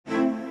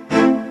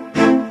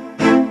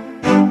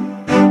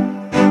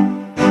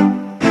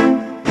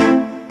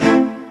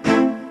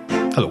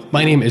Hello,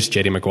 my name is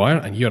Jerry Maguire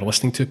and you're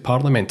listening to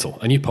Parliamental,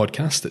 a new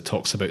podcast that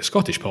talks about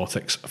Scottish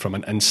politics from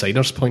an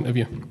insider's point of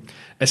view.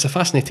 It's a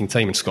fascinating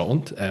time in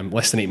Scotland.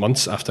 Less than 8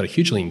 months after a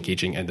hugely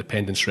engaging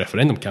independence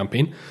referendum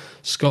campaign,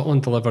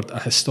 Scotland delivered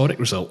a historic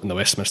result in the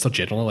Westminster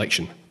general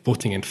election,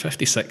 voting in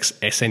 56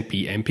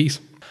 SNP MPs.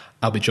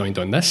 I'll be joined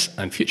on this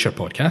and future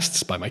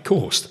podcasts by my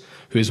co-host,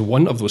 who is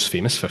one of those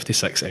famous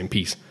 56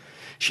 MPs.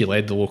 She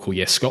led the local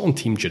Yes Scotland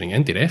team during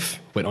NDRF,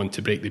 went on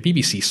to break the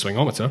BBC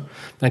swingometer,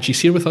 and she's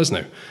here with us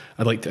now.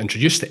 I'd like to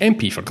introduce the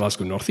MP for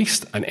Glasgow North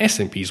East and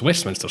SNP's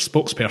Westminster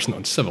spokesperson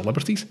on civil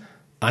liberties,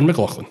 Anne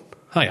McLaughlin.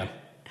 Hi, Anne.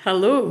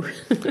 Hello.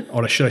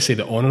 Or should I say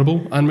the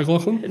Honourable Anne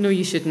McLaughlin? No,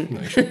 you shouldn't.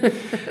 No, you shouldn't.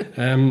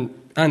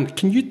 Anne,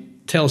 can you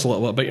tell us a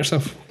little bit about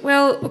yourself?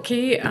 Well,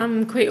 okay,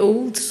 I'm quite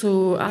old,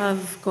 so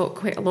I've got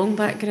quite a long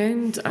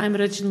background. I'm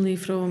originally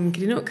from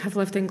Greenock. I've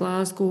lived in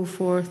Glasgow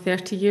for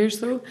 30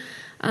 years, though,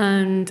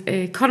 and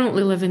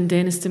currently live in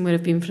Denniston, where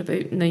I've been for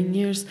about 9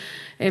 years.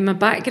 My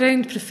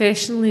background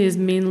professionally is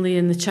mainly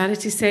in the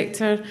charity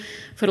sector,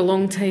 for a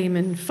long time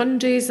in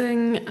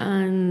fundraising,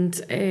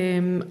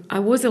 and I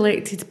was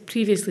elected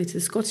previously to the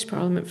Scottish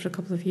Parliament for a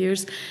couple of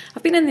years.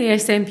 I've been in the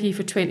SNP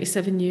for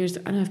 27 years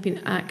and I've been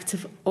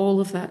active all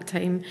of that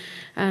time,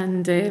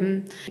 and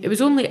it was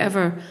only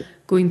ever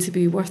going to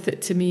be worth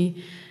it to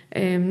me,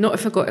 not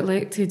if I got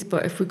elected,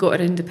 but if we got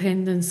our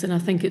independence, and I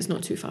think it's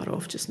not too far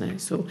off just now,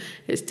 so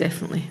it's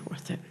definitely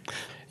worth it.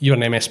 You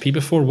were an MSP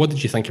before. What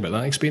did you think about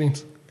that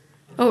experience?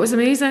 Oh, it was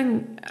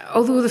amazing.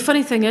 Although the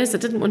funny thing is, I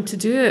didn't want to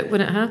do it when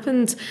it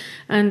happened,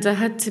 and I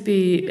had to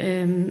be,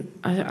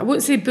 I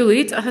won't say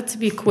bullied, I had to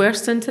be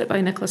coerced into it by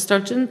Nicola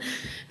Sturgeon,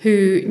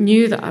 who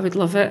knew that I would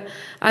love it.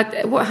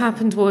 What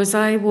happened was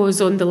I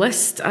was on the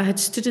list, I had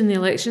stood in the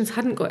elections,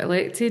 hadn't got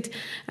elected,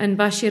 and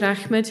Bashir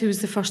Ahmed, who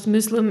was the first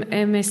Muslim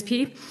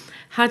MSP,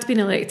 had been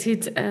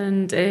elected,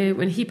 and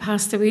when he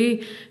passed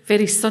away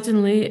very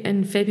suddenly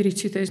in February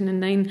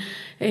 2009,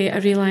 I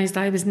realised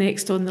I was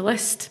next on the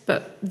list.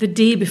 But the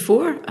day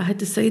before, I had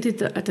decided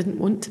that I didn't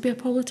want to be a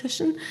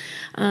politician,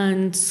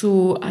 and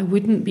so I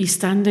wouldn't be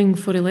standing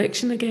for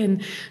election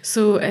again.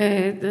 So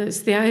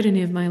that's the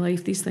irony of my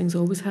life. These things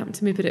always happen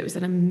to me, but it was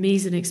an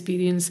amazing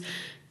experience.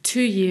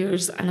 2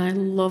 years, and I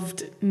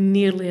loved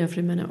nearly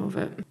every minute of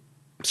it.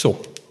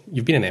 So,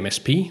 you've been an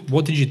MSP.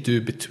 What did you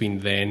do between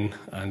then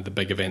and the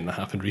big event that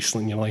happened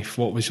recently in your life?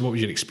 What was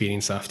your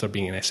experience after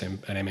being an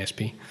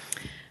MSP?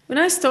 When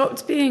I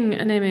stopped being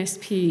an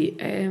MSP,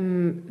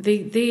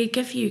 they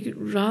give you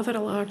rather a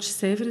large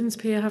severance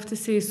pay, I have to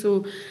say.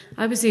 So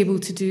I was able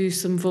to do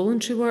some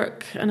voluntary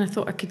work, and I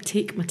thought I could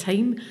take my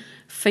time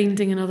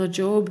finding another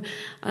job.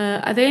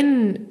 I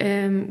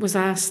then was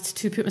asked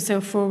to put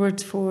myself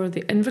forward for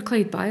the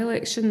Inverclyde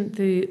by-election.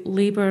 The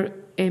Labour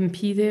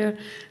MP there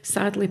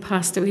sadly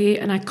passed away,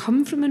 and I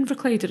come from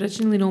Inverclyde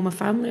originally, and all my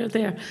family are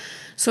there.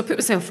 So I put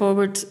myself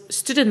forward,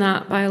 stood in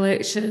that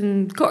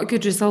by-election, got a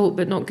good result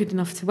but not good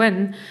enough to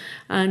win,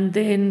 and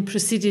then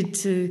proceeded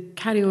to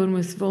carry on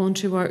with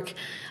voluntary work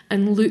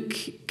and look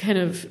kind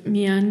of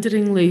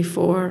meanderingly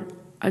for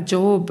a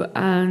job,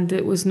 and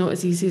it was not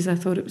as easy as I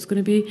thought it was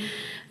going to be.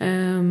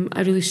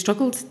 I really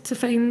struggled to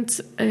find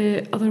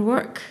other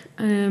work,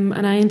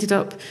 and I ended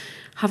up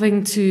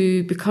having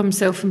to become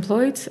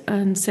self-employed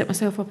and set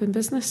myself up in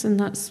business, and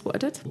that's what I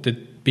did.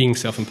 Did being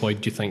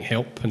self-employed, do you think,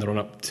 help in the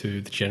run-up to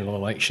the general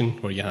election,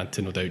 where you had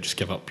to no doubt just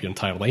give up your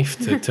entire life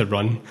to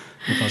run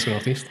in Glasgow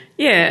North East?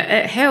 Yeah,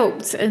 it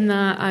helped in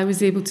that I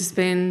was able to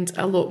spend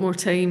a lot more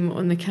time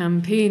on the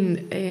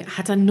campaign.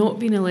 Had I not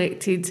been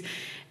elected,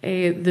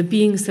 the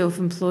being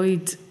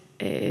self-employed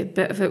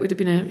bit of it would have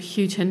been a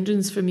huge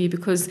hindrance for me,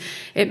 because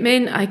it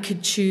meant I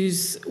could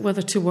choose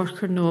whether to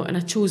work or not, and I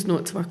chose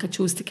not to work. I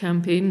chose to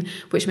campaign,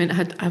 which meant I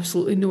had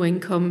absolutely no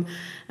income,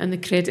 and the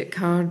credit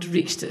card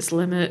reached its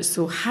limit.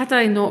 So had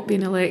I not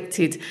been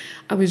elected,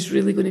 I was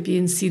really going to be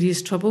in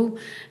serious trouble.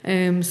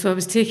 So I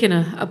was taking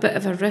a bit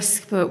of a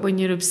risk, but when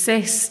you're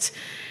obsessed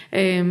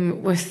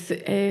with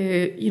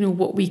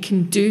what we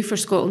can do for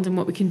Scotland and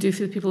what we can do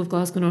for the people of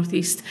Glasgow North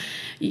East,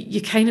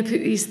 you kind of put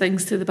these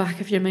things to the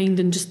back of your mind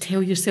and just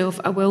tell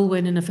yourself, I will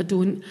win, and if I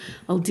don't,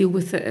 I'll deal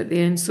with it at the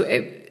end. So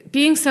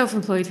being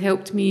self-employed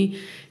helped me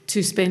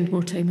to spend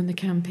more time on the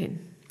campaign.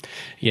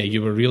 Yeah,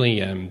 you were really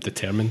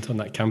determined on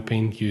that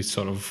campaign. You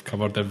sort of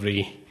covered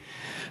every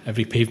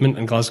pavement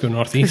in Glasgow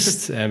North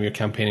East. You're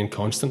campaigning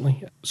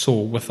constantly. So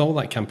with all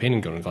that campaigning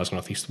going on in Glasgow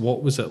North East,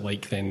 what was it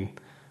like then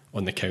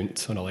on the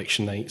count on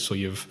election night? So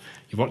you've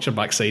worked your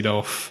backside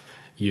off,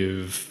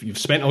 you've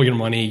spent all your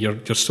money,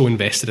 you're so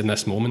invested in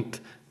this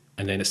moment,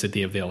 and then it's the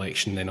day of the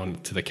election, then on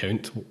to the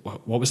count.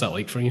 What was that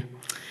like for you?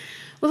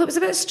 Well, it was a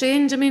bit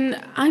strange. I mean,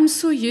 I'm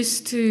so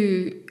used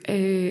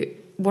to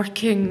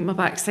working my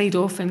backside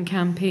off in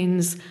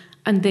campaigns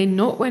and then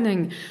not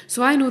winning.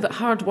 So I know that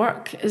hard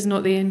work is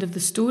not the end of the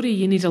story.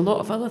 You need a lot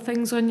of other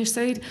things on your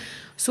side.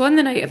 So on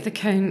the night of the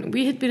count,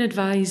 we had been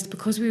advised,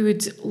 because we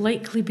would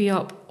likely be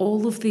up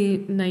all of the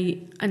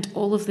night and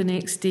all of the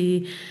next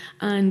day,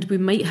 and we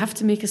might have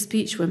to make a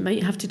speech, we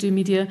might have to do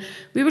media,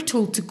 we were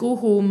told to go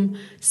home,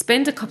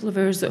 spend a couple of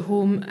hours at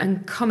home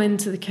and come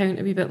into the count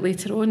a wee bit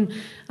later on.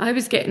 I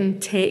was getting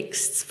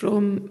texts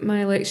from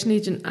my election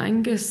agent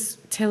Angus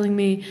telling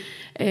me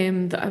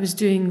that I was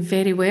doing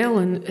very well,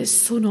 and it's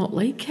so not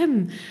like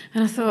him.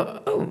 And I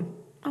thought,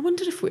 I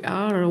wonder if we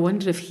are, or I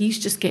wonder if he's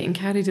just getting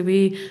carried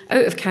away,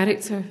 out of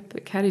character,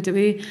 but carried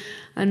away.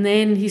 And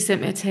then he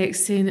sent me a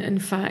text saying, in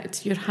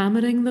fact, you're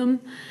hammering them.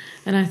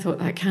 And I thought,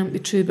 that can't be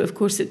true. But of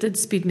course, it did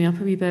speed me up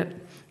a wee bit.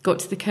 Got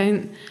to the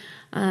count,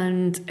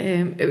 and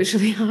it was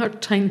really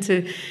hard trying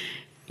to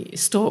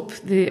stop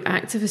the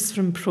activists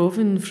from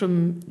Provan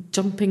from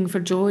jumping for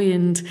joy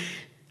and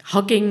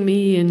hugging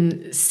me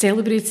and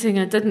celebrating.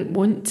 I didn't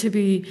want to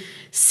be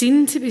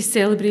seen to be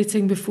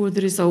celebrating before the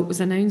result was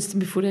announced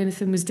and before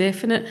anything was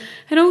definite.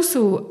 And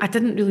also, I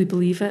didn't really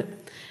believe it.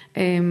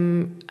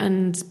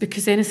 And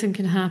because anything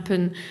can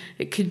happen,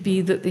 it could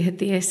be that they had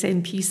the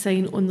SNP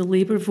sign on the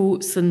Labour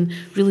votes, and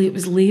really it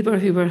was Labour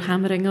who were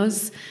hammering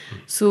us.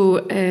 So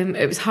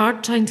it was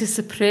hard trying to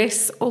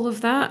suppress all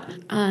of that.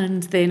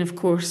 And then, of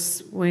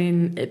course,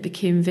 when it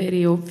became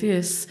very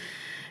obvious,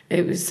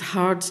 it was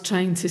hard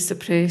trying to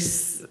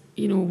suppress,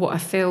 what I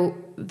felt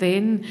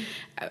then.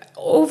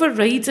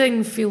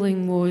 Overriding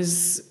feeling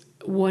was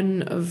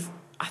one of,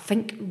 I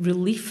think,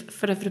 relief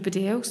for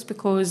everybody else,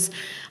 because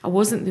I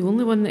wasn't the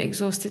only one that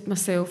exhausted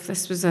myself.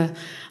 This was a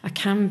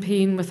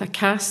campaign with a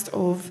cast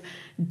of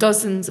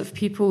dozens of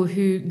people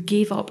who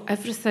gave up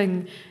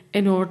everything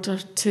in order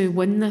to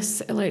win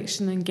this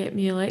election and get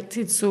me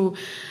elected. So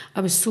I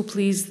was so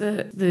pleased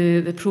that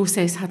the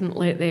process hadn't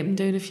let them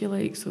down, if you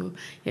like. So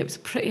yeah, it was a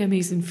pretty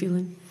amazing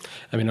feeling.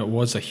 I mean, it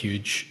was a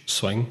huge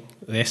swing.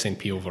 The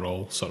SNP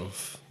overall sort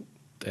of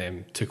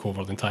took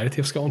over the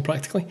entirety of Scotland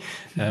practically,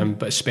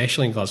 but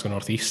especially in Glasgow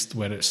North East,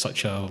 where it's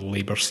such a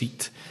Labour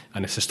seat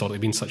and it's historically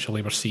been such a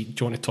Labour seat.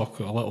 Do you want to talk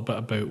a little bit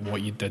about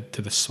what you did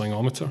to the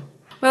swingometer?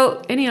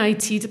 Well, any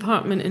IT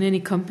department in any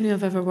company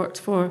I've ever worked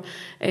for,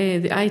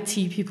 the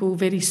IT people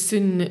very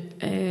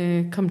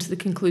soon come to the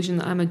conclusion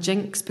that I'm a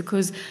jinx,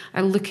 because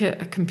I look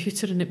at a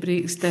computer and it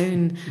breaks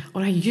down,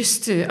 or I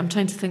used to. I'm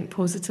trying to think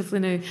positively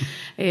now.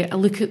 I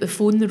look at the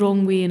phone the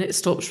wrong way and it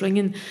stops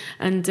ringing.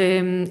 And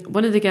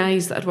one of the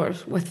guys that I'd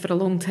worked with for a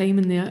long time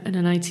in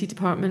an IT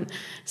department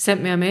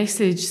sent me a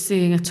message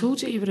saying, "I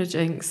told you were a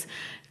jinx,"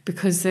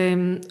 because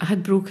I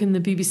had broken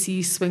the BBC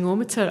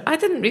swingometer. I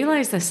didn't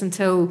realise this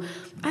until,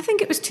 I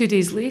think it was 2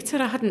 days later.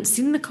 I hadn't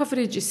seen the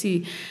coverage, you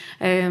see,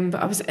 but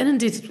I was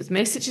inundated with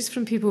messages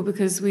from people,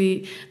 because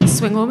the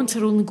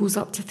swingometer only goes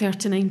up to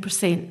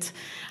 39%,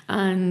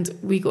 and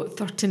we got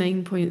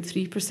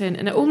 39.3%,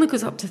 and it only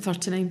goes up to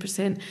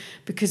 39%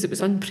 because it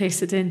was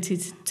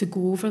unprecedented to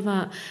go over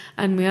that,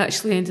 and we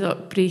actually ended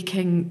up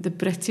breaking the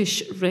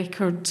British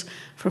record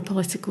for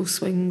political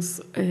swings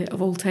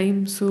of all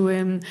time. So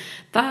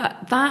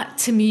that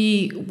to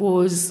me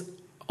was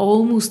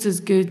almost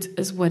as good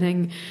as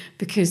winning,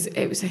 because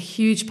it was a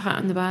huge pat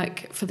on the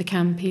back for the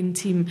campaign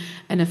team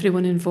and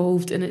everyone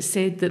involved. And it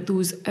said that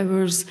those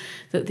hours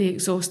that they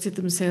exhausted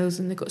themselves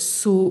and they got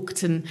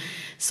soaked, and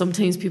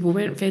sometimes people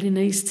weren't very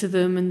nice to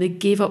them and they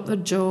gave up their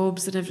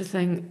jobs and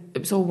everything, it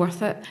was all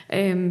worth it,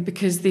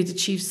 because they'd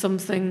achieved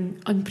something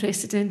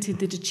unprecedented.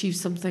 They'd achieved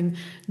something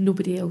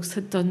nobody else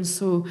had done.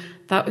 So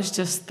that was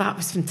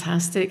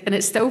fantastic. And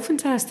it's still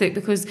fantastic,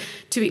 because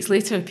 2 weeks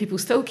later people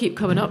still keep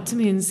coming up to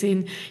me and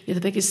saying, "You're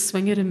the biggest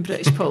swinger in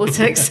British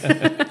politics."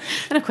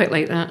 And I quite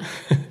like that.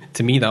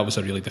 To me, that was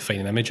a really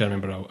defining image. I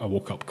remember I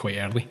woke up quite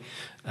early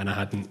and I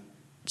hadn't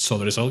saw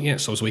the result yet,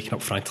 so I was waking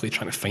up frantically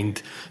trying to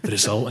find the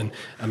result, and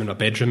I'm in my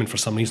bedroom, and for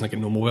some reason I get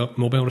no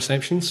mobile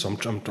reception, so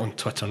I'm on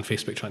Twitter and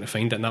Facebook trying to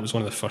find it, and that was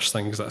one of the first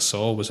things that I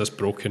saw, was this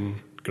broken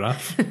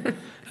graph.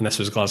 And this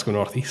was Glasgow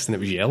North East, and it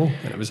was yellow,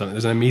 and it was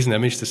an amazing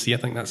image to see. I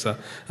think that's a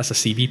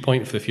CV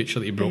point for the future,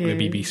 that you broke the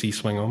BBC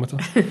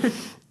swingometer.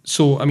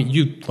 So, I mean,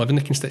 you live in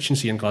the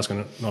constituency in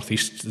Glasgow North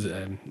East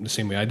the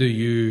same way I do.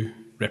 You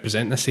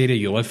represent this area,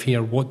 you live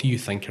here. What do you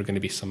think are going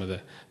to be some of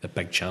the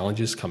big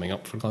challenges coming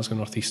up for Glasgow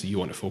North East that you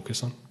want to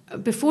focus on?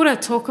 Before I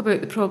talk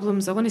about the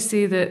problems, I want to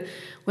say that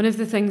one of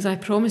the things I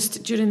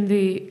promised during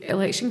the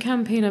election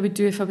campaign I would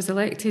do if I was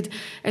elected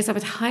is I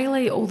would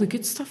highlight all the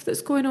good stuff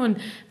that's going on.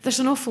 There's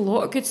an awful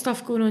lot of good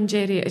stuff going on,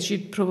 Jerry, as you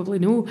probably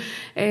know.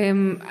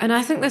 And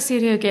I think this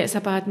area gets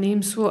a bad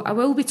name, so I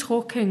will be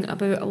talking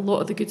about a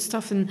lot of the good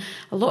stuff and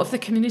a lot of the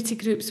community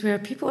groups where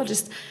people are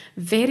just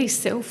very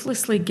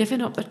selflessly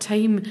giving up their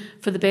time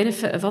for the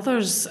benefit of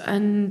others.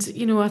 And,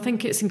 I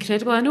think it's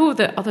incredible. I know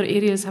that other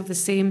areas have the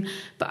same,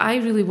 but I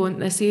really want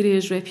this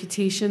area's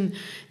reputation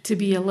to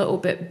be a little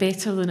bit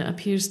better than it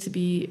appears to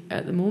be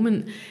at the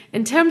moment.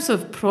 In terms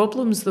of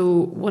problems, though,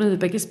 one of the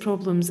biggest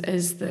problems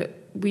is that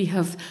we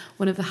have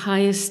one of the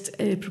highest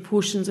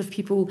proportions of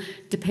people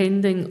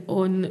depending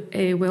on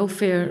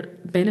welfare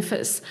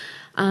benefits.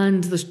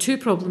 And there's two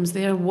problems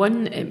there.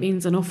 One, it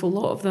means an awful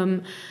lot of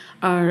them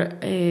are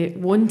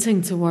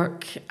wanting to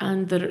work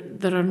and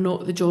there are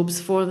not the jobs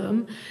for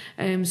them.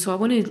 So I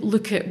want to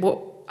look at what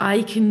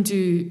I can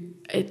do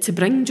to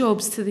bring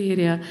jobs to the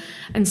area.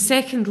 And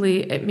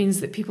secondly, it means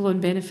that people on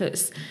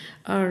benefits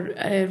are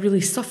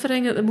really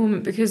suffering at the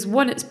moment, because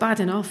one, it's bad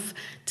enough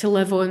to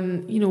live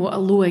on, a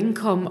low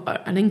income,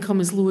 an income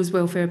as low as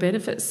welfare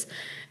benefits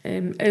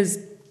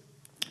is.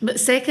 But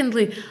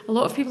secondly, a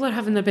lot of people are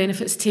having their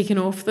benefits taken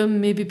off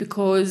them, maybe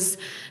because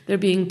they're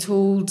being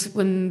told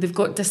when they've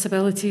got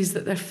disabilities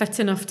that they're fit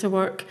enough to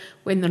work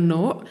when they're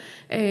not,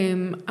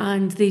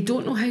 and they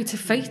don't know how to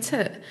fight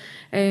it.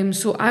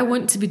 So I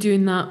want to be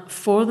doing that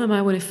for them.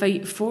 I want to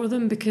fight for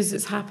them because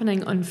it's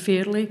happening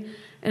unfairly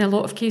in a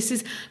lot of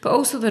cases. But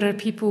also there are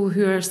people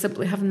who are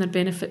simply having their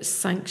benefits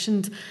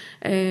sanctioned.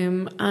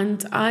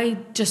 And I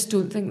just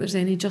don't think there's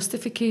any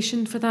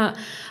justification for that.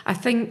 I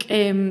think,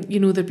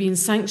 there being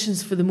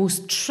sanctions for the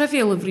most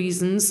trivial of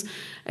reasons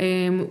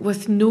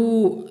with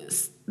no...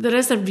 There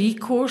is a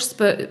recourse,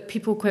 but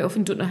people quite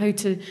often don't know how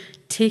to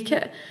take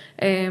it.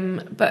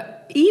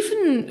 But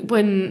even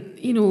when,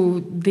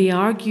 they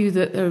argue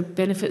that their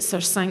benefits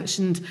are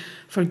sanctioned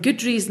for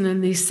good reason,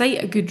 and they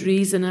cite a good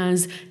reason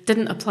as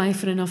didn't apply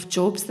for enough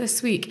jobs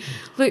this week.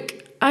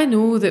 Look, I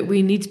know that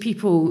we need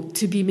people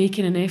to be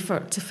making an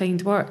effort to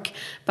find work,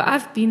 but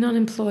I've been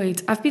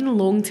unemployed. I've been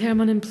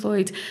long-term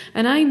unemployed,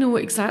 and I know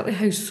exactly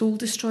how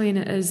soul-destroying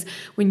it is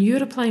when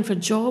you're applying for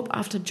job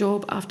after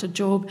job after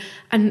job,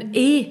 and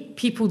A,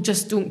 people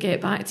just don't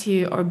get back to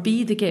you, or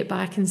B, they get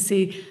back and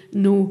say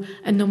no.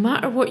 And no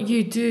matter what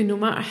you do, no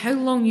matter how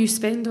long you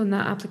spend on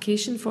that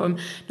application form,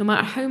 no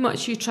matter how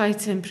much you try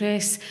to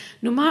impress,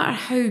 no matter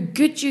how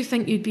good you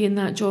think you'd be in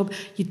that job,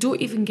 you don't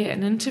even get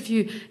an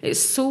interview. It's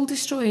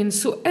soul-destroying.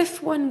 So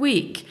if 1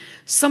 week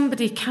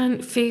somebody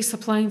can't face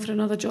applying for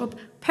another job,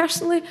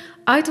 personally,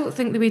 I don't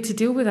think the way to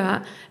deal with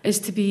that is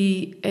to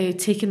be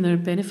taking their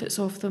benefits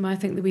off them. I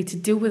think the way to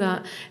deal with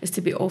that is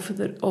to be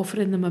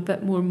offering them a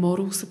bit more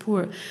moral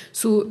support.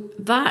 So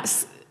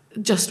that's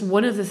just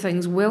one of the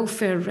things.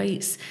 Welfare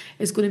rights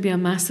is going to be a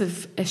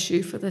massive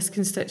issue for this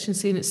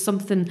constituency, and it's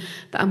something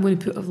that I'm going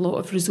to put a lot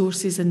of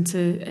resources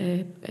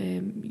into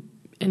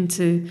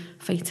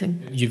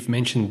fighting. You've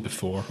mentioned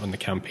before on the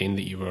campaign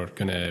that you were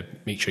going to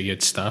make sure you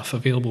had staff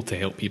available to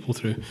help people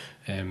through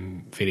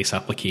various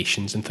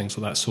applications and things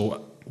like that. So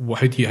how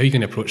are you going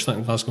to approach that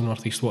in Glasgow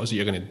North East? What is it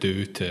you're going to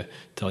do to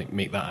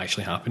make that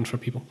actually happen for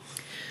people?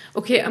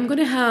 Okay, I'm going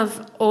to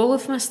have all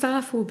of my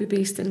staff will be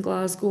based in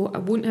Glasgow. I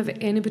won't have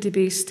anybody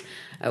based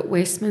at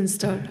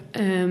Westminster.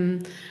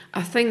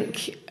 I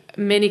think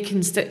many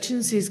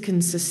constituencies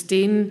can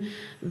sustain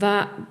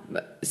that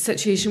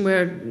situation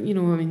where,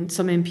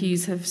 some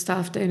MPs have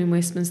staff down in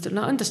Westminster, and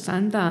I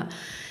understand that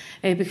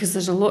because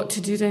there's a lot to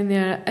do down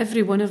there.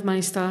 Every one of my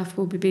staff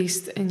will be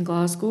based in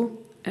Glasgow.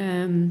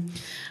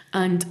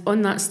 And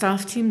on that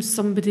staff team,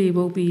 somebody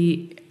will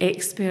be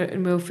expert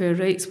in welfare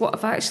rights. What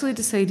I've actually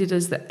decided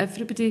is that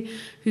everybody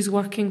who's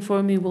working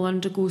for me will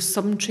undergo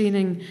some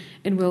training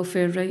in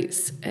welfare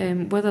rights,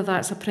 whether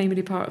that's a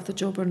primary part of the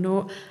job or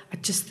not. I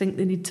just think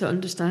they need to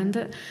understand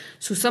it.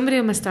 So somebody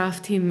on my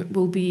staff team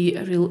will be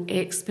a real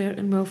expert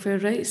in welfare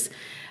rights.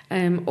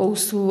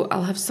 Also,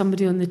 I'll have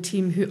somebody on the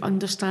team who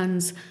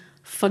understands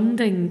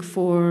funding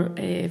for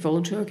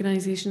voluntary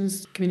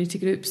organisations, community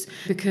groups,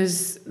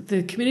 because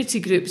the community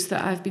groups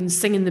that I've been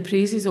singing the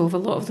praises of, a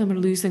lot of them are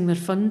losing their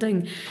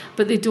funding,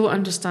 but they don't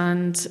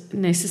understand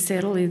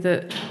necessarily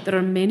that there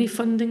are many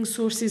funding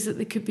sources that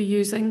they could be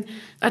using.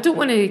 I don't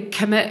want to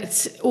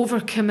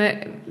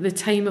overcommit the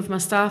time of my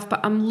staff, but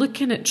I'm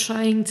looking at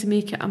trying to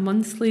make it a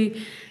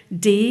monthly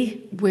day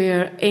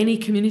where any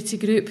community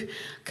group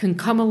can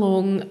come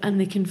along and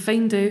they can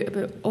find out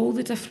about all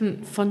the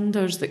different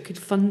funders that could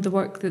fund the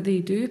work that they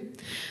do,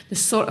 the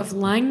sort of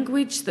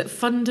language that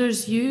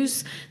funders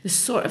use, the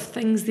sort of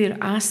things they're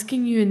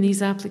asking you in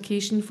these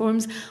application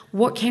forms,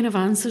 what kind of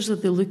answers are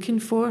they looking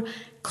for,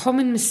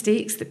 common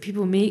mistakes that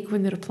people make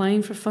when they're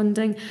applying for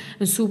funding.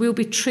 And so we'll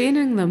be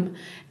training them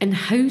in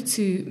how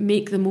to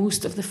make the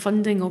most of the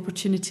funding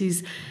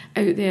opportunities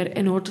out there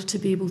in order to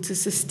be able to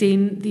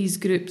sustain these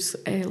groups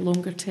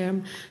longer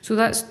term. So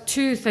that's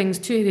two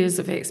areas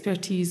of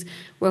expertise: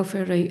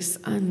 welfare rights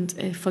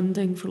and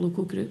funding for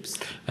local groups.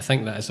 I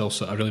think that is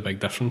also a really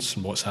big difference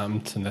in what's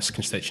happened in this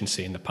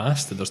constituency in the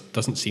past. There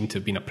doesn't seem to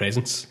have been a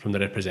presence from the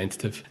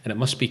representative, and it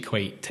must be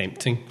quite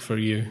tempting for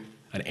you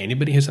and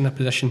anybody who's in a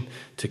position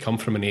to come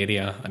from an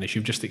area, and as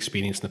you've just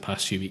experienced in the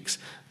past few weeks,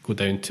 go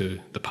down to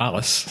the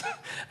Palace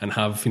and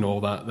have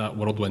that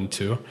whirlwind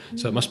tour.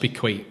 So it must be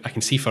quite, I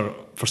can see for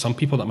some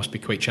people that must be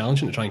quite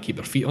challenging to try and keep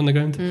their feet on the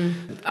ground.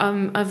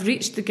 I've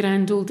reached the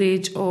grand old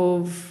age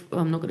of,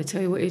 well, I'm not going to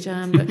tell you what age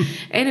I am, but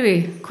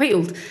anyway, quite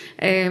old,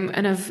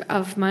 and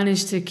I've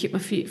managed to keep my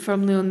feet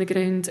firmly on the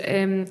ground,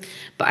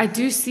 but I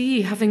do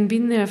see, having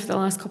been there for the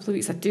last couple of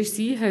weeks, I do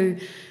see how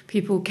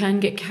people can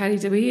get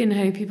carried away and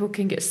how people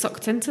can get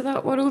sucked into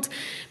that world,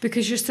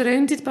 because you're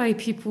surrounded by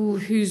people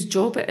whose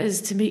job it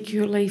is to make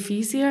your life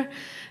easier.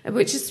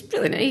 which is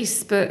really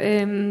nice. But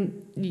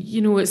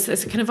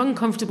it's a kind of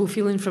uncomfortable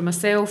feeling for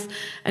myself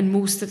and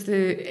most of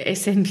the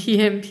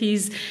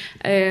SNP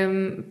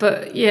MPs.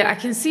 But yeah, I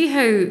can see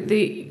how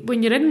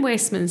when you're in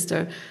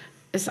Westminster.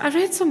 I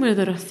read somewhere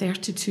there are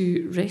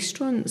 32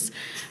 restaurants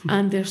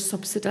and they're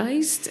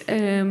subsidised,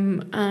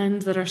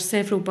 and there are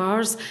several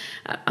bars.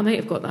 I might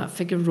have got that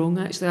figure wrong,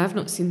 actually. I've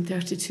not seen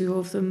 32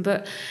 of them.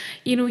 But,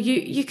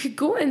 you could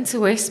go into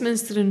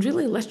Westminster and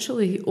really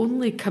literally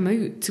only come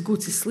out to go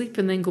to sleep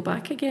and then go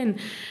back again.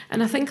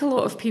 And I think a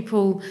lot of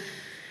people...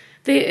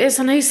 It's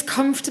a nice,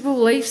 comfortable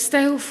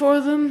lifestyle for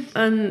them,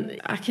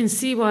 and I can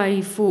see why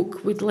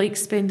folk would like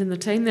spending their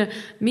time there.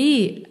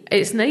 Me,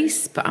 it's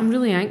nice, but I'm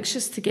really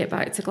anxious to get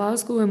back to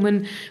Glasgow, and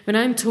when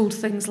I'm told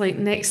things like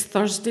next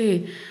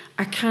Thursday,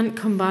 I can't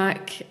come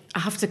back,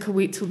 I have to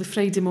wait till the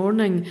Friday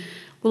morning.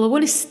 Well, I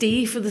want to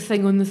stay for the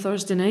thing on the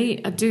Thursday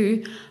night, I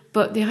do,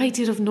 but the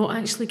idea of not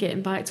actually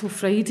getting back till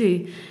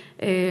Friday...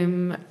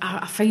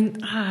 I find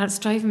it's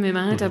driving me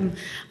mad.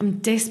 I'm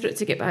desperate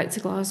to get back to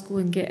Glasgow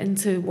and get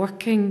into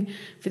working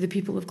for the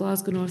people of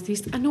Glasgow North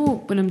East. I know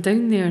when I'm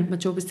down there, my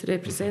job is to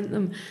represent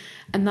them,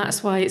 and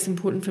that's why it's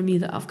important for me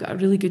that I've got a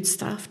really good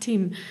staff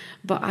team.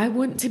 But I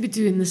want to be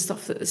doing the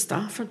stuff that the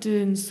staff are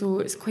doing, so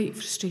it's quite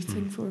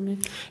frustrating for me.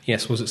 Yeah, I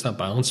suppose it's that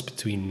balance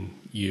between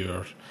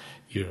your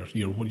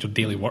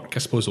daily work, I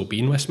suppose, will be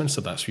in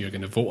Westminster. That's where you're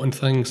going to vote on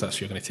things, that's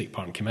where you're going to take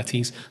part in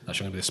committees, that's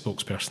where you're going to be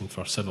the spokesperson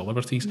for civil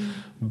liberties,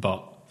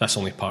 but that's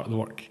only part of the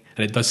work.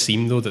 And it does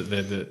seem, though, that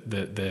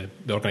the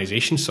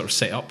organisation's sort of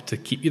set up to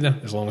keep you there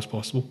as long as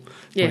possible.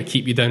 Yeah. Want to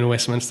keep you down in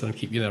Westminster and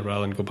keep you there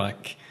rather than go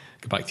back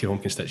to your home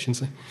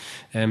constituency.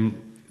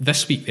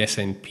 This week, the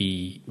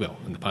SNP,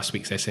 in the past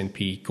week's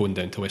SNP going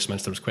down to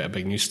Westminster was quite a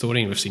big news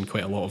story, and we've seen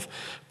quite a lot of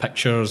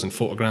pictures and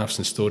photographs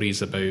and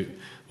stories about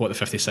what the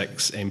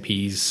 56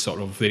 MPs, sort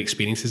of their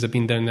experiences have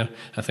been down there.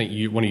 I think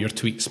one of your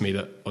tweets made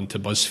it onto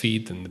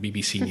BuzzFeed and the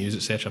BBC News,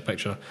 etc.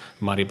 Picture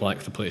Mary Black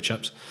with a plate of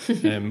chips,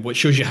 which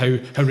shows you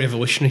how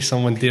revolutionary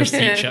someone dares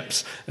to eat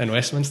chips in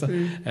Westminster.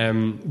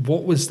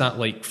 What was that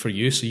like for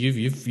you? So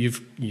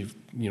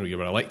you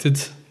were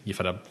elected. You've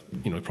had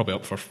probably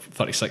up for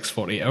 36,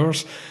 48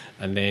 hours,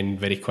 and then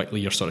very quickly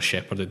you're sort of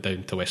shepherded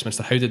down to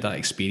Westminster. How did that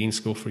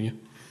experience go for you?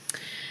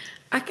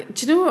 Do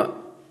you know what?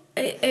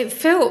 It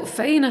felt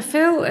fine. I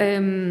felt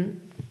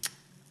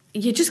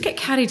you just get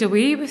carried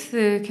away with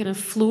the kind of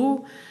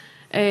flow.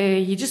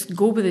 You just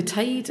go with the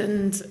tide,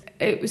 and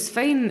it was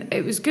fine.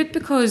 It was good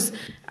because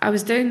I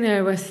was down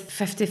there with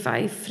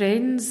 55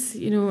 friends,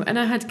 and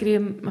I had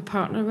Graham, my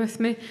partner, with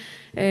me.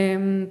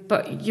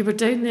 But you were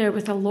down there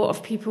with a lot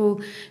of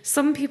people,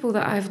 some people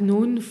that I've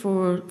known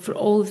for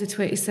all of the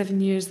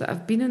 27 years that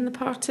I've been in the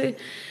party.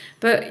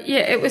 But yeah,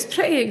 it was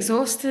pretty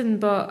exhausting,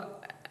 but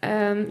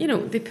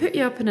they put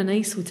you up in a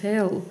nice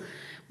hotel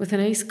with a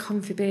nice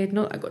comfy bed.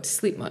 Not that I got to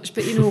sleep much,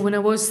 but when I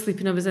was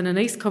sleeping, I was in a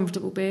nice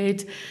comfortable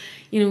bed.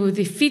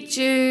 They feed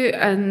you,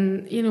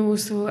 and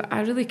so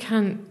I really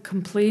can't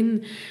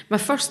complain. My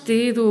first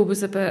day though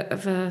was a bit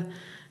of a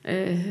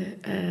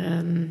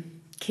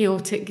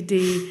chaotic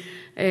day.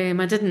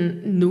 I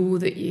didn't know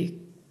that you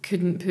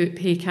couldn't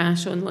pay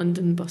cash on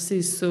London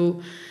buses,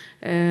 so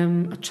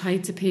I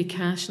tried to pay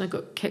cash and I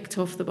got kicked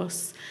off the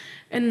bus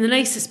in the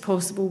nicest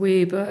possible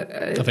way. But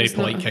a very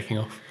polite kicking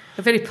off.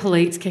 A very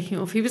polite kicking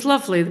off. He was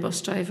lovely, the bus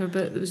driver,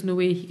 but there was no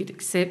way he could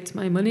accept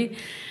my money.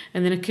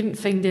 And then I couldn't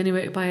find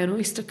anywhere to buy an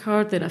Oyster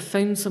card. Then I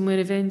found somewhere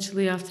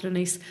eventually after a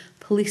nice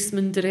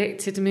policeman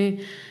directed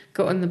me.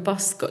 Got on the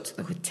bus, got to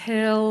the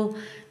hotel.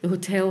 The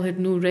hotel had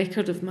no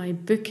record of my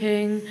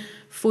booking.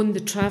 Phoned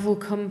the travel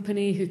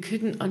company who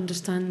couldn't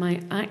understand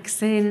my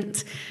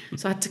accent.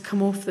 So I had to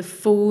come off the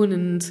phone,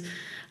 and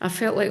I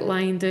felt like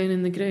lying down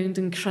in the ground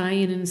and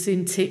crying and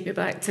saying, take me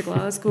back to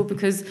Glasgow,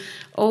 because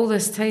all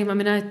this time,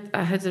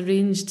 I had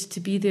arranged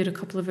to be there a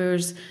couple of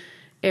hours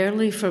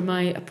early for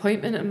my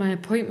appointment, and my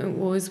appointment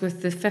was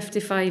with the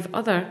 55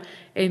 other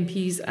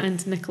MPs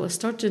and Nicola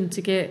Sturgeon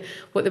to get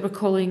what they were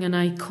calling an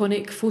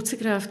iconic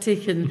photograph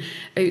taken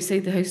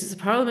outside the Houses of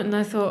Parliament. And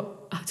I thought,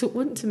 I don't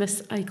want to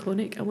miss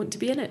iconic, I want to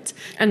be in it.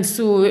 And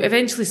so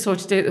eventually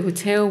sorted out the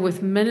hotel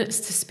with minutes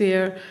to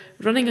spare,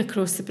 running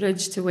across the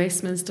bridge to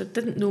Westminster.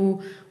 Didn't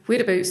know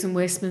whereabouts in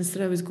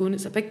Westminster I was going.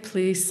 It's a big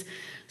place.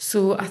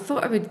 So I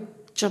thought I would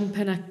jump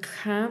in a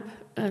cab,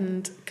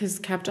 and because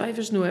cab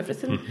drivers know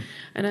everything.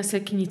 And I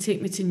said, can you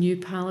take me to New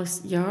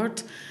Palace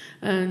Yard?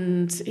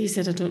 And he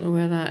said, I don't know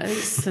where that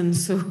is. And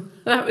so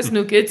that was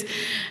no good.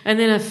 And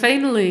then I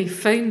finally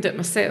found it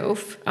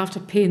myself after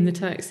paying the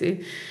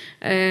taxi.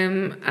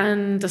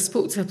 And I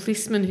spoke to a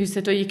policeman who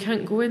said, you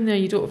can't go in there,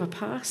 you don't have a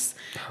pass.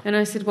 And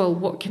I said, well,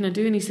 what can I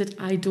do? And he said,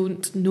 I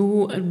don't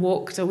know, and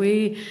walked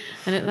away.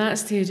 And at that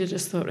stage I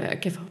just thought, right, I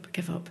give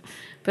up.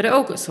 But it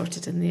all got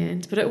sorted in the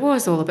end. But it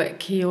was all a bit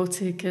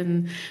chaotic,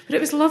 but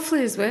it was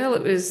lovely as well.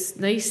 It was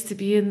nice to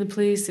be in the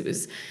place. It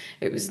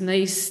was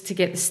nice to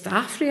get the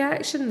staff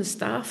reaction, the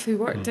staff who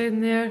worked down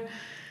there.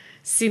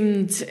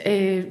 seemed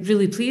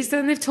really pleased,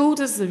 and they've told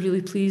us they're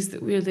really pleased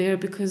that we're there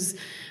because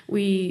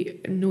we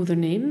know their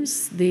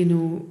names. They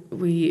know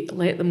we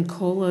let them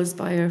call us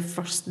by our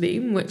first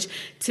name, which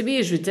to me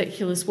is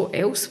ridiculous. What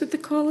else would they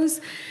call us?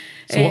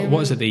 So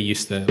what is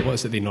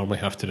it they normally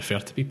have to refer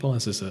to people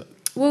as? Is it?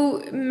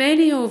 Well,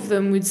 many of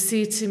them would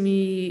say to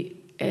me,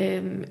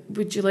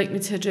 would you like me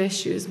to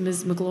address you as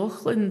Ms.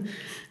 McLaughlin?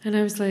 And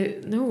I was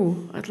like,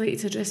 no, I'd like you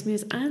to address me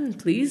as Anne,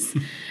 please.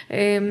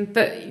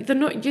 But they're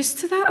not used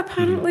to that,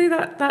 apparently.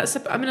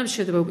 I'm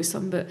sure there will be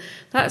some, but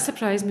that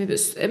surprised me. But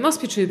it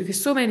must be true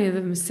because so many of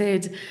them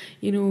said,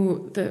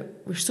 that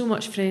we're so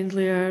much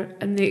friendlier.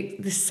 And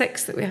the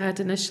 6 that we had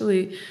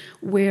initially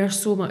were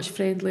so much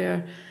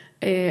friendlier.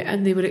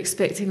 And they were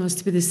expecting us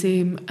to be the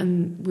same,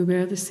 and we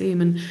were the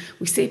same. And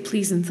we say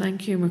please and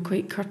thank you, and we're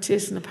quite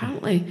courteous. And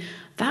apparently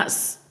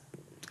that's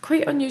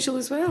quite unusual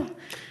as well.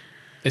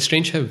 It's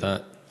strange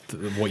how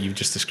what you've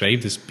just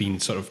described has been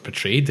sort of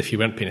portrayed. If you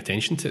weren't paying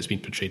attention to it, it's been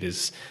portrayed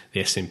as the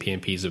SNP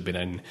MPs have been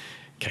in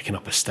kicking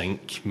up a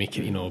stink,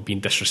 being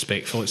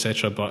disrespectful,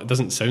 etc. But it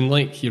doesn't sound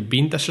like you're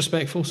being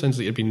disrespectful. It sounds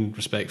like you're being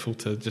respectful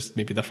to just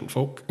maybe different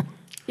folk.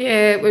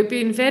 Yeah, we've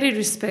been very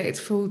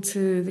respectful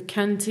to the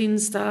canteen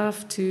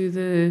staff, to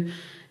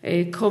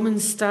the common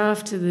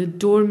staff, to the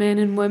doormen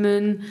and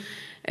women,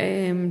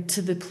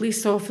 to the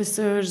police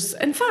officers.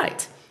 In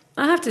fact,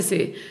 I have to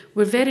say,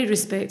 we're very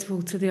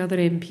respectful to the other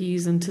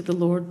MPs and to the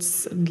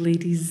lords and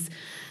ladies.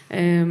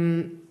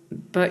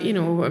 But,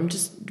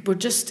 we're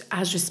just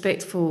as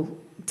respectful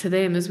to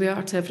them as we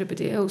are to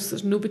everybody else.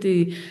 There's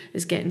nobody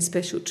is getting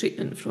special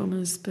treatment from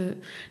us. But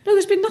no,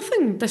 there's been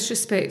nothing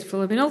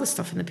disrespectful. I mean, all the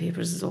stuff in the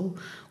papers is all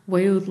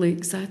wildly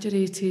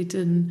exaggerated,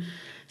 and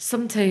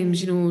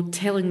sometimes,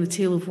 telling the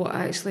tale of what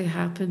actually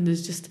happened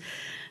is just,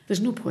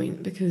 there's no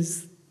point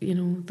because,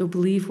 they'll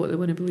believe what they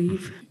want to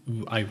believe.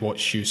 I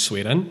watched you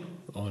swear in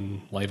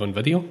live on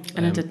video.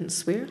 And I didn't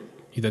swear.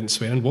 You didn't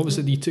swear in. What was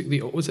it you took?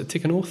 Was it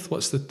take an oath?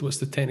 What's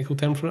the technical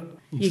term for it?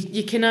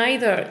 You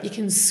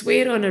can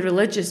swear on a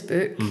religious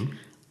book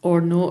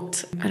or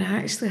not. And I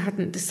actually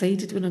hadn't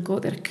decided when I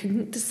got there. I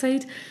couldn't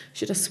decide.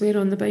 Should I swear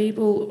on the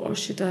Bible or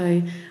should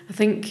I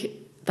think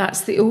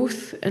that's the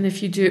oath, and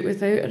if you do it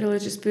without a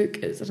religious book,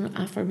 it's an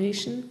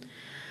affirmation.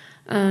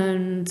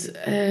 And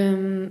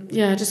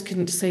I just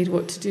couldn't decide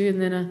what to do.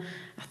 And then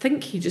I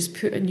think he just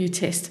put a New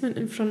Testament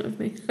in front of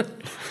me.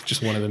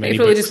 Just one of the many. He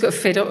probably books. Just got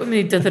fed up with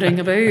me dithering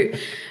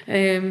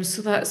about.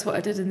 So that's what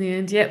I did in the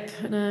end. Yep,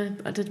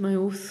 and I did my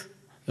oath.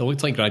 It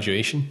looked like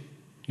graduation.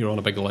 You were on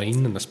a big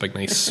line in this big,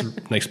 nice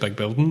big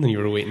building, and you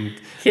were waiting.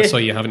 Yeah. I saw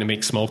you having to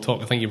make small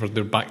talk. I think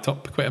they were backed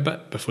up quite a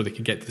bit before they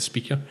could get to the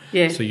speaker.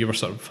 Yeah. So you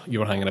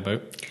were hanging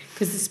about.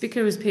 Because the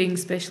speaker was paying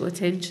special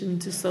attention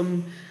to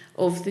some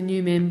of the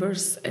new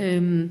members.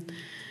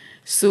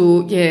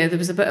 So there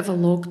was a bit of a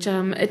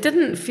logjam. It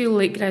didn't feel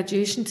like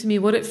graduation to me.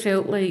 What it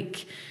felt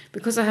like,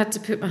 because I had to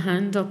put my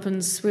hand up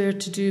and swear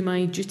to do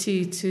my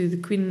duty to the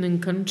Queen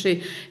and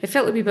country, it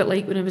felt a wee bit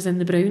like when I was in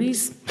the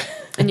Brownies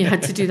and you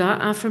had to do that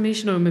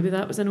affirmation, or maybe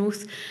that was an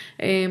oath.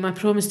 I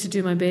promised to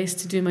do my best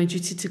to do my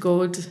duty to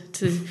God,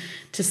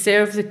 to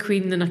serve the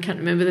Queen, and I can't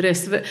remember the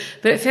rest of it,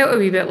 but it felt a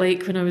wee bit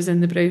like when I was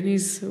in the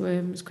Brownies, so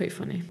it was quite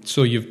funny.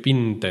 So you've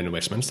been down to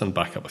Westminster and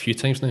back up a few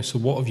times now, so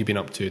what have you been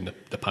up to in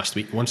the past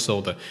week? Once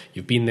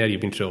you've been there,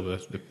 you've been through all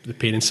the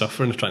pain and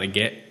suffering of trying to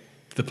get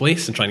the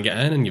place and trying to get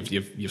in, and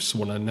you've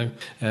sworn in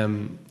now.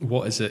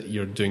 What is it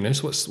you're doing now?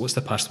 So what's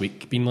the past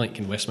week been like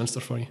in Westminster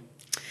for you?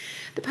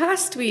 The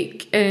past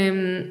week,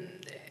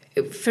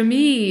 for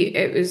me,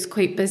 it was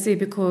quite busy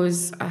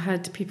because I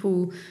had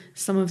people,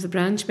 some of the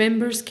branch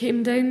members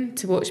came down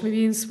to watch me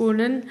being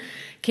sworn in,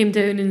 came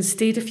down and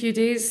stayed a few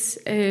days.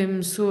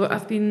 So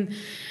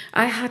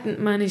I hadn't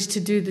managed to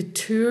do the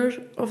tour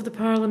of the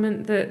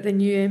Parliament that the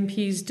new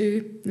MPs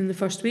do in the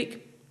first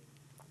week.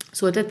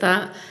 So I did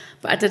that,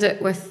 but I did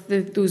it with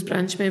those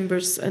branch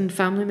members and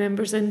family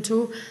members in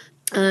tow.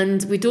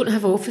 And we don't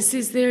have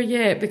offices there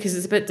yet because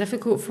it's a bit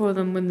difficult for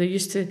them when they're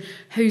used to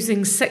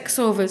housing 6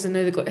 of us and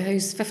now they've got to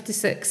house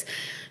 56.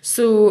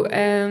 So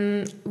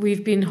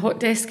we've been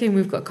hot desking.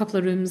 We've got a couple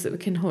of rooms that we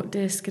can hot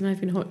desk, and I've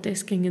been hot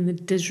desking in the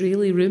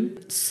Disraeli room.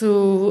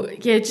 So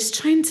just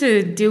trying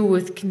to deal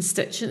with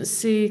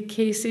constituency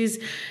cases.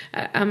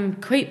 I'm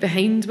quite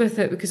behind with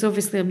it because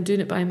obviously I'm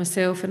doing it by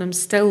myself, and I'm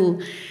still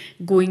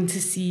going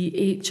to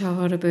see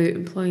HR about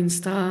employing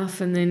staff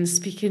and then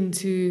speaking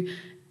to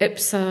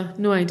IPSA,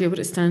 no idea what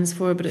it stands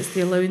for, but it's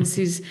the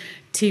allowances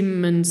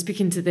team, and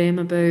speaking to them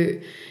about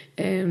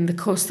the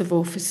cost of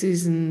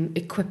offices and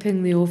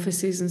equipping the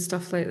offices and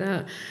stuff like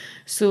that.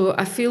 So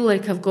I feel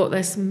like I've got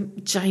this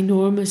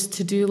ginormous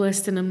to-do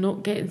list and I'm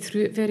not getting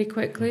through it very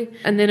quickly.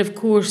 And then, of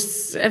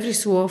course, every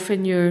so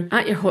often you're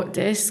at your hot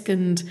desk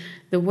and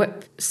the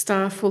whip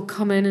staff will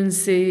come in and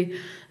say,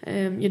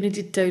 you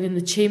needed down in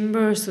the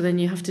chamber, so then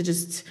you have to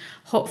just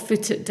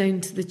hot-foot it down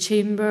to the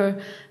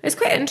chamber. It's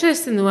quite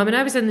interesting, though. I mean,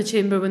 I was in the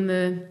chamber when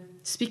the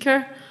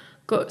Speaker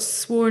got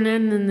sworn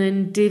in, and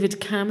then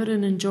David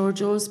Cameron and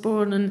George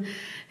Osborne, and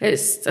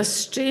it's a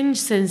strange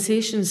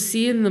sensation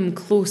seeing them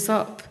close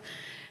up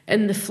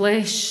in the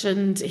flesh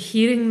and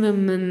hearing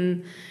them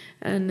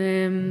and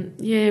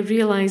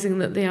realising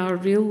that they are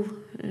real.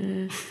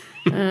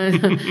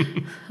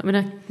 I mean,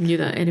 I knew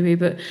that anyway,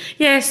 but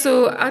yeah,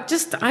 so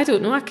I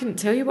don't know, I couldn't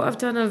tell you what I've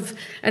done.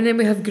 And then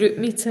we have group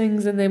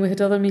meetings, and then we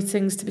had other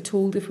meetings to be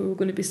told if we were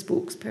going to be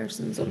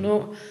spokespersons or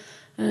not.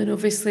 And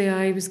obviously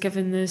I was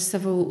given the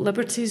civil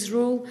liberties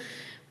role,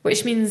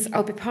 which means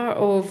I'll be part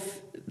of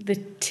the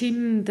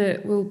team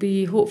that will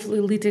be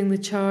hopefully leading the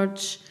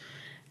charge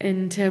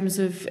in terms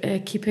of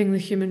keeping the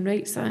Human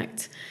Rights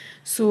Act.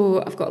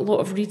 So I've got a lot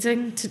of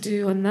reading to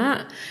do on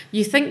that.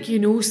 You think you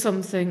know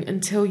something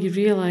until you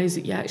realise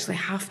that you actually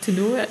have to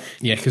know it.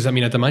 Yeah, because I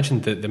mean, I'd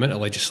imagine the amount of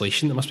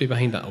legislation that must be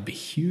behind that will be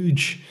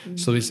huge.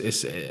 So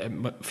it's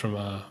from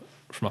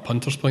a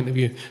punter's point of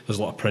view, there's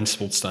a lot of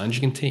principled stands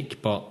you can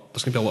take, but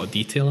there's going to be a lot of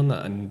detail in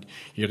that, and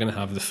you're going to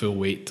have the full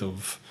weight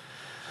of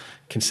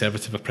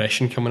Conservative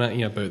oppression coming at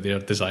you about their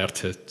desire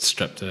to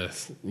strip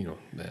that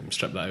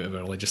out of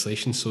our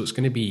legislation. So it's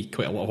going to be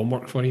quite a lot of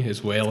homework for you,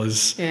 as well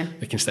as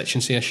the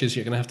constituency issues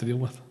you're going to have to deal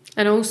with.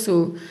 And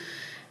also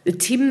the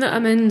team that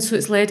I'm in, so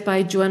it's led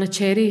by Joanna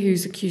Cherry,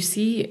 who's a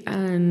QC,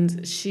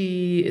 and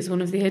she is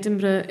one of the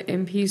Edinburgh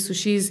MPs, so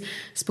she's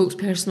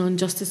spokesperson on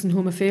Justice and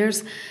Home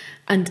Affairs.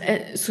 And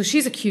so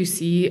she's a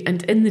QC,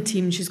 and in the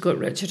team she's got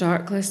Richard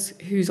Arkless,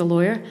 who's a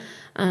lawyer,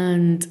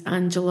 and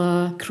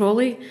Angela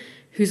Crawley,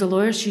 who's a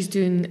lawyer. She's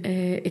doing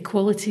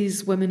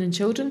equalities, women and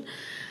children.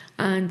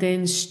 And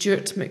then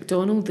Stuart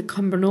MacDonald, the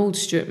Cumbernauld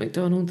Stuart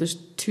MacDonald, there's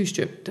two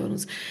Stuart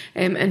MacDonalds,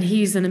 and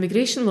he's an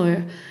immigration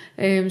lawyer.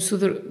 So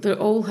they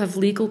all have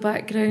legal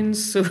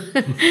backgrounds. So,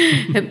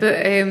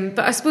 but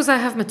I suppose I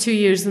have my 2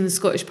 years in the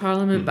Scottish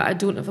Parliament, but I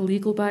don't have a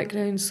legal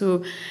background.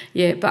 So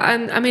yeah, but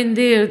I mean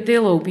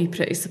they'll all be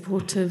pretty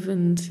supportive,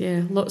 and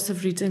yeah, lots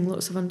of reading,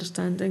 lots of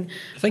understanding.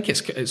 I think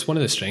it's one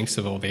of the strengths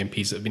of all the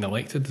MPs that have been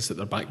elected is that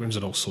their backgrounds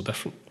are all so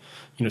different.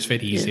 You know, it's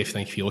very easy, I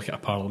think, if you look at a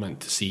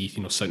parliament to see,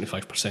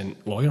 75%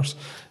 lawyers,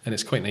 and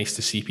it's quite nice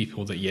to see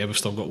people that, we've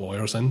still got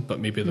lawyers in, but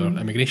maybe they're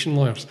immigration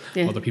lawyers,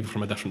 or they're people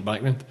from a different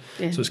background.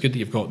 Yeah. So it's good that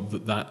you've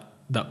got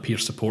that peer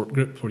support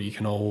group where you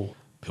can all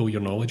pool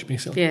your knowledge,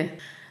 basically. Yeah,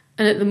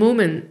 and at the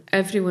moment,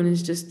 everyone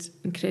is just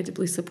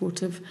incredibly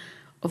supportive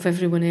of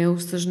everyone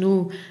else. There's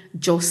no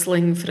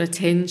jostling for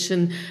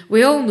attention.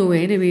 We all know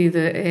anyway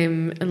that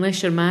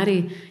unless you're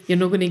Mary, you're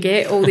not going to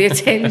get all the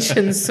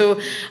attention.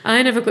 So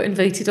I never got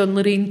invited on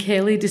Lorraine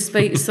Kelly,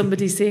 despite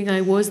somebody saying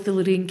I was the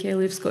Lorraine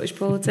Kelly of Scottish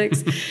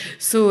politics.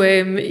 So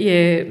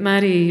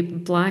Mary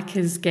Black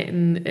is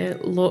getting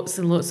lots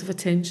and lots of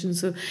attention.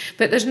 So,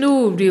 but there's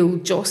no real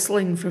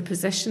jostling for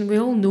position. We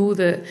all know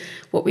that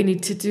what we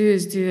need to do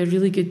is do a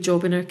really good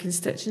job in our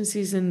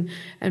constituencies and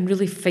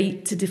really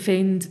fight to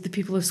defend the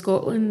people of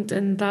Scotland,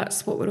 and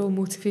that's what we're all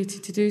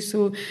motivated to do.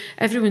 So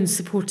everyone's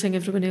supporting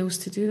everyone else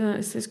to do that.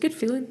 It's a good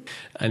feeling.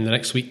 And the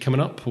next week coming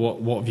up,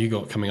 what have you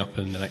got coming up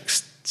in the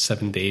next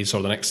 7 days,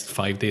 or the next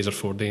 5 days or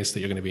 4 days that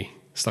you're going to be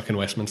stuck in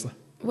Westminster?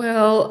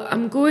 Well,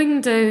 I'm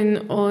going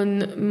down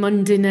on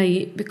Monday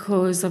night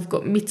because I've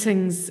got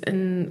meetings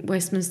in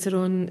Westminster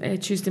on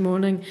Tuesday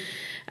morning.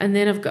 And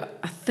then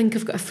I think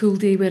I've got a full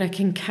day where I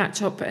can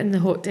catch up in the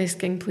hot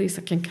desking place.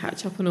 I can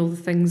catch up on all the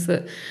things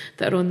that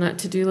are on that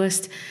to-do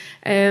list.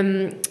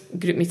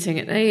 Group meeting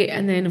at night.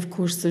 And then, of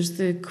course, there's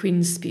the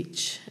Queen's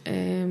speech.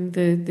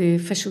 The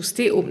official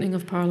state opening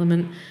of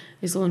Parliament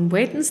is on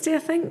Wednesday, I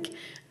think.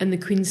 And the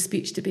Queen's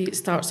speech debate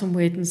starts on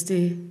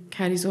Wednesday,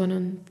 carries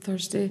on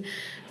Thursday.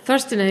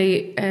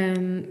 Thursday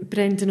night,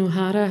 Brendan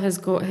O'Hara has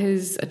got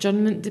his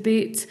adjournment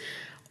debate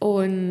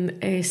on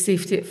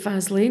safety at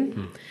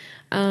Faslane.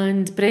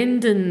 And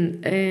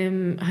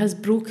Brendan has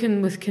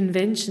broken with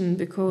convention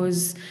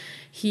because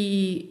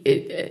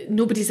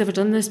nobody's ever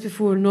done this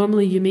before.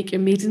 Normally you make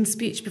your maiden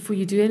speech before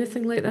you do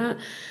anything like that,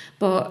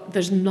 but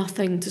there's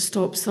nothing to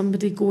stop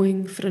somebody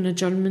going for an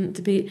adjournment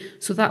debate.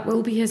 So that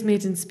will be his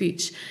maiden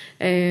speech,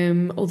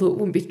 although it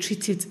won't be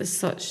treated as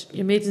such.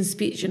 Your maiden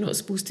speech, you're not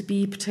supposed to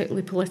be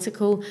particularly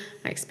political.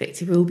 I expect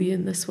he will be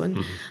in this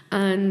one.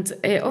 And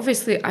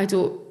obviously I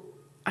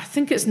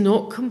think it's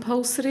not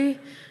compulsory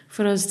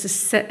for us to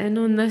sit in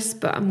on this,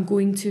 but I'm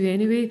going to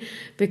anyway,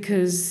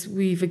 because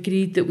we've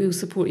agreed that we'll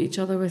support each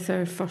other with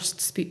our first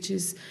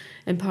speeches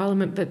in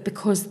Parliament. But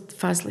because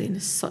Faslane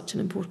is such an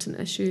important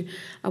issue,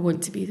 I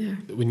want to be there.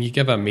 When you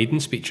give a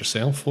maiden speech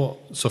yourself,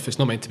 so if it's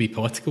not meant to be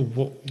political,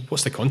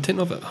 what's the content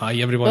of it? Hi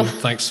everyone,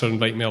 thanks for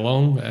inviting me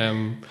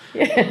along.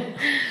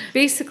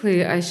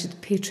 Basically, I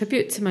should pay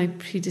tribute to my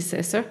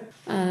predecessor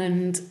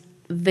and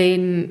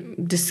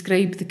then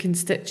describe the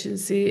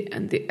constituency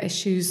and the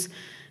issues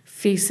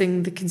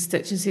facing the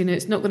constituency. Now,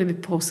 it's not going to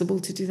be possible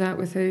to do that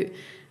without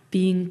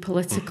being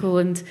political,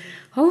 and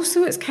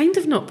also it's kind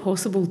of not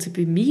possible to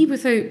be me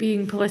without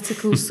being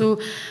political.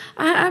 So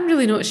I'm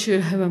really not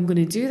sure how I'm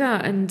going to do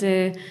that. And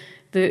there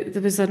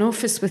was an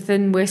office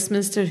within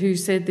Westminster who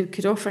said they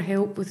could offer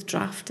help with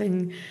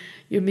drafting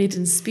your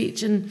maiden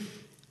speech, and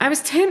I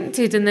was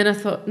tempted, and then I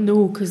thought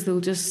no, because they'll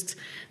just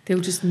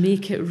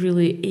make it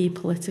really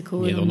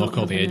apolitical. Yeah, they'll knock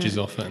all the edges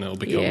off it, and it'll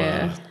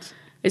become.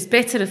 It's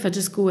better if I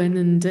just go in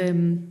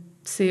and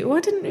say, oh, I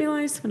didn't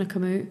realise when I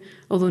come out.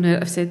 Although now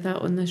I've said that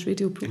on this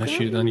radio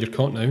programme. And you're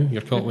caught now.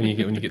 You're caught when you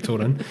get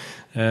tore in.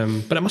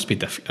 But it must be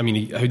difficult. I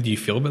mean, how do you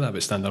feel about that?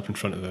 About standing up in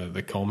front of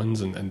the Commons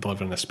and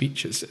delivering a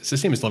speech? It's the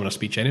same as delivering a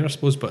speech anyway, I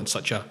suppose, but in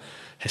such a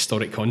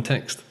historic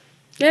context.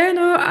 Yeah,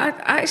 no, I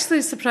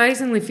actually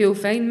surprisingly feel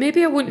fine.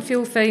 Maybe I won't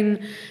feel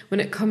fine when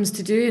it comes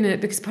to doing it,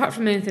 because apart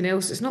from anything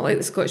else, it's not like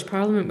the Scottish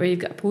Parliament where you've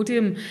got a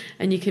podium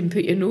and you can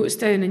put your notes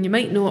down, and you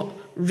might not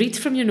read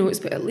from your notes,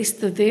 but at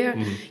least they're there.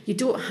 Mm-hmm. You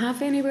don't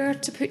have anywhere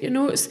to put your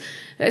notes.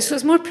 So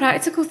it's more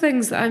practical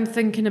things that I'm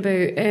thinking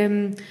about.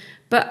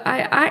 But I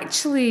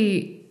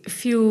actually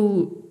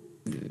feel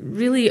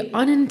really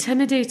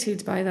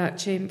unintimidated by that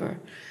chamber.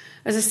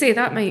 As I say,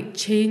 that might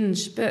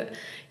change, but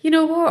you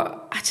know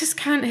what? I just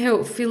can't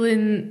help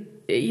feeling,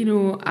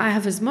 I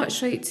have as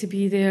much right to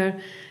be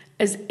there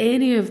as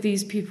any of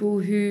these people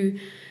who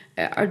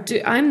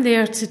I'm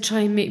there to try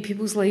and make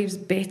people's lives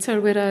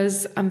better,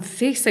 whereas I'm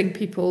facing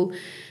people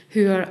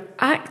who are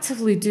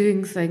actively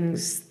doing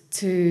things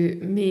to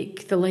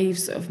make the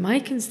lives of my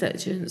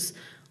constituents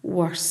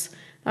worse.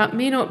 That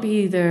may not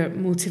be their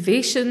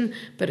motivation,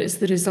 but it's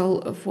the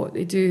result of what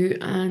they do,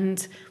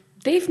 and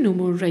they've no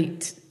more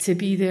right to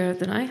be there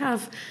than I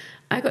have.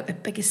 I got the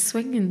biggest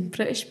swing in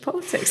British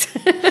politics.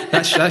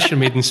 That's your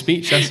maiden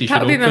speech.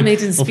 That'll be my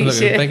maiden speech.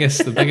 Yeah.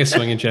 The biggest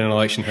swing in general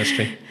election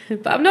history.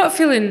 But I'm not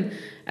feeling.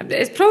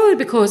 It's probably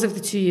because of the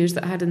 2 years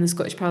that I had in the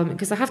Scottish Parliament.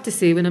 Because I have to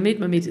say, when I made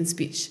my maiden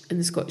speech in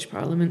the Scottish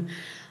Parliament,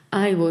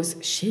 I was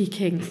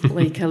shaking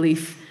like a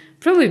leaf.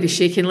 Probably be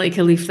shaking like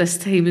a leaf this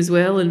time as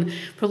well, and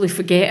probably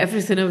forget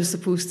everything I was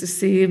supposed to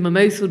say. My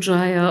mouth will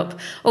dry up.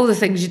 All the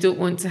things you don't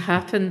want to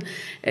happen.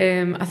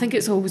 I think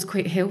it's always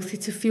quite healthy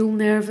to feel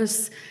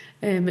nervous.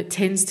 It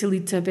tends to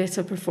lead to a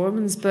better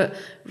performance, but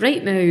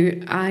right now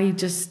I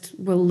just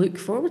will look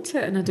forward to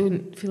it, and I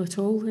don't feel at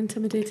all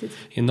intimidated.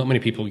 And not many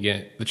people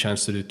get the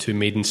chance to do 2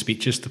 maiden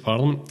speeches to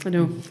Parliament. I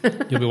know.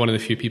 You'll be one of the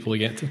few people who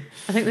get to.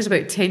 I think there's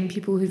about 10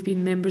 people who've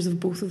been members of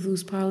both of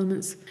those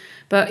parliaments.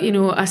 But,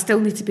 I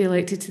still need to be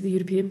elected to the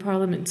European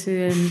Parliament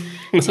to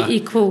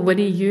equal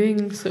Winnie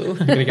Ewing. So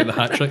I'm going to get the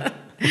hat trick.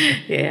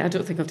 Yeah, I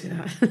don't think I'll do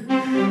that.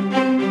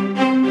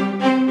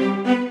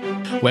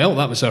 Well,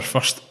 that was our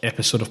first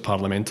episode of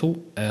Parliamental,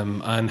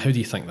 and how do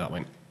you think that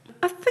went?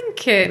 I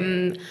think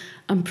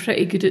I'm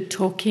pretty good at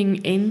talking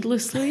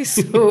endlessly,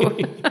 so...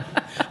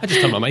 I just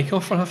turned my mic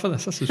off for half of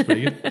this. This was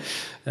pretty good.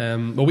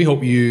 Well, we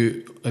hope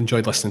you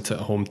enjoyed listening to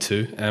it at home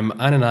too. Anne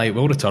and I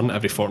will return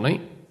every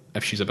fortnight,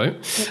 if she's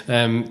about,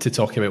 to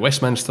talk about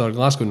Westminster,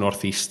 Glasgow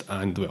North East,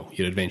 and, well,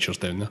 your adventures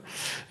down there.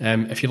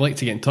 If you'd like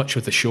to get in touch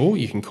with the show,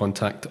 you can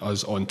contact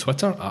us on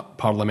Twitter at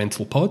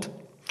ParlamentalPod.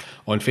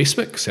 On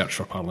Facebook, search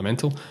for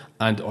Parliamental,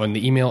 and on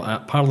the email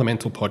at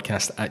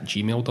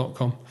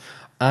parliamentalpodcast@gmail.com.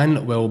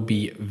 Anne will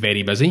be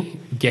very busy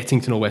getting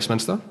to know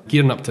Westminster,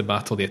 gearing up to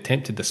battle the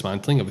attempted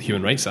dismantling of the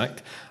Human Rights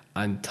Act,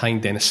 and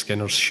tying Dennis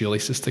Skinner's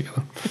shoelaces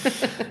together.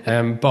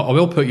 But I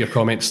will put your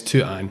comments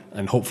to Anne,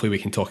 and hopefully we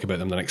can talk about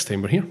them the next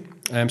time we're here.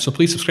 So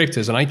please subscribe to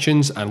us on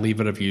iTunes and leave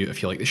a review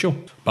if you like the show.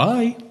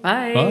 Bye.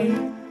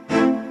 Bye.